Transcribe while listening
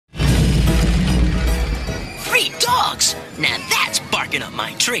Now that's barking up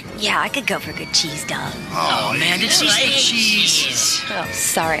my tree. Yeah, I could go for a good cheese dog. Oh man, did she say cheese? Oh,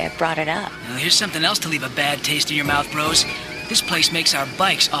 sorry I brought it up. Well, here's something else to leave a bad taste in your mouth, bros. This place makes our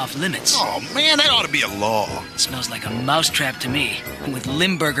bikes off limits. Oh, man, that ought to be a law. It smells like a mousetrap to me, and with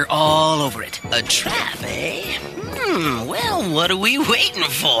Limburger all over it. A trap, eh? Well, what are we waiting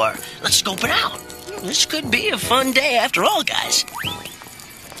for? Let's scope it out. This could be a fun day after all, guys.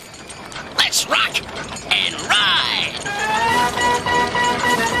 Let's rock and ride!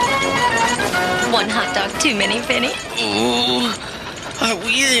 One hot dog too many, Vinnie. Ooh, are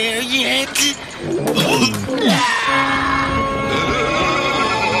we there yet?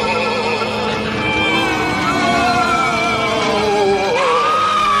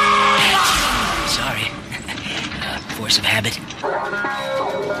 Sorry. Force of habit.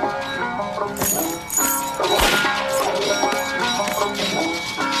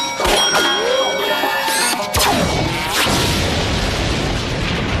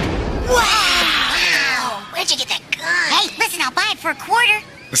 Wow! Where'd you get that gun? Hey, listen, I'll buy it for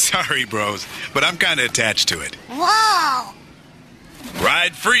 $0.25. Sorry, bros, but I'm kind of attached to it. Whoa!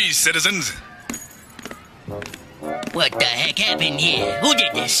 Ride free, citizens. What the heck happened here? Who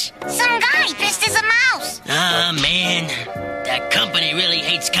did this? Some guy pissed as a mouse. Ah, man. That company really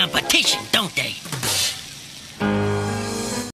hates competition, don't